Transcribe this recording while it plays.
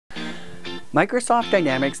Microsoft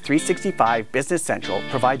Dynamics 365 Business Central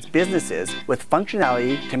provides businesses with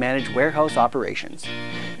functionality to manage warehouse operations.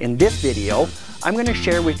 In this video, I'm going to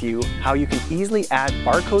share with you how you can easily add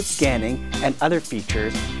barcode scanning and other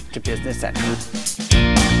features to Business Central.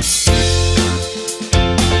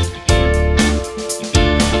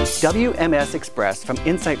 WMS Express from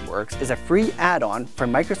InsightWorks is a free add-on for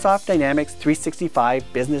Microsoft Dynamics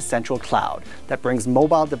 365 Business Central Cloud that brings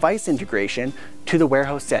mobile device integration to the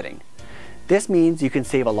warehouse setting. This means you can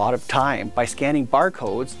save a lot of time by scanning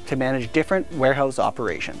barcodes to manage different warehouse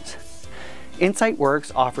operations.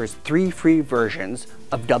 InsightWorks offers 3 free versions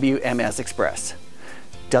of WMS Express.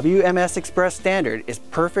 WMS Express Standard is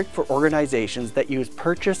perfect for organizations that use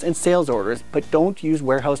purchase and sales orders but don't use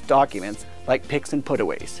warehouse documents like picks and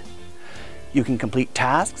putaways. You can complete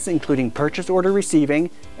tasks including purchase order receiving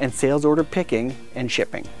and sales order picking and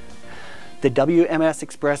shipping. The WMS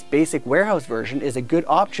Express Basic Warehouse version is a good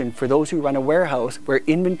option for those who run a warehouse where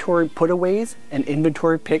inventory putaways and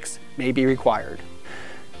inventory picks may be required.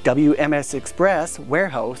 WMS Express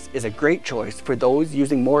Warehouse is a great choice for those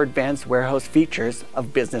using more advanced warehouse features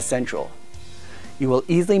of Business Central. You will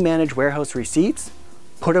easily manage warehouse receipts,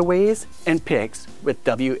 putaways, and picks with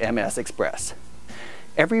WMS Express.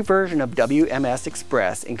 Every version of WMS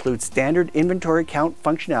Express includes standard inventory count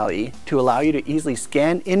functionality to allow you to easily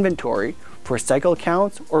scan inventory for cycle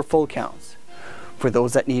counts or full counts. For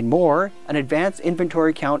those that need more, an advanced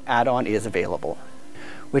inventory count add-on is available.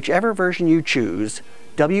 Whichever version you choose,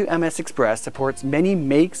 WMS Express supports many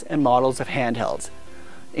makes and models of handhelds,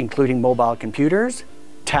 including mobile computers,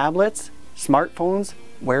 tablets, smartphones,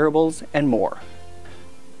 wearables, and more.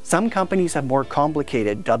 Some companies have more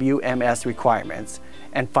complicated WMS requirements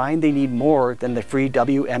and find they need more than the free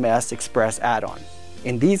WMS Express add-on.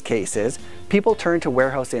 In these cases, people turn to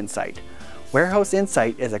Warehouse Insight. Warehouse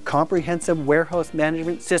Insight is a comprehensive warehouse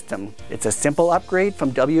management system. It's a simple upgrade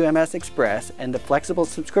from WMS Express, and the flexible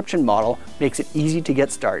subscription model makes it easy to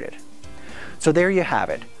get started. So there you have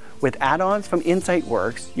it. With add-ons from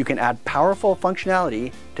InsightWorks, you can add powerful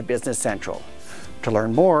functionality to Business Central. To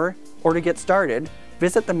learn more or to get started,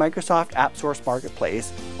 visit the Microsoft AppSource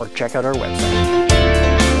Marketplace or check out our website.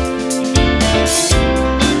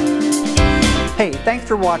 Hey, thanks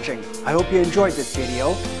for watching. I hope you enjoyed this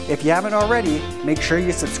video. If you haven't already, make sure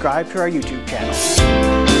you subscribe to our YouTube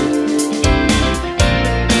channel.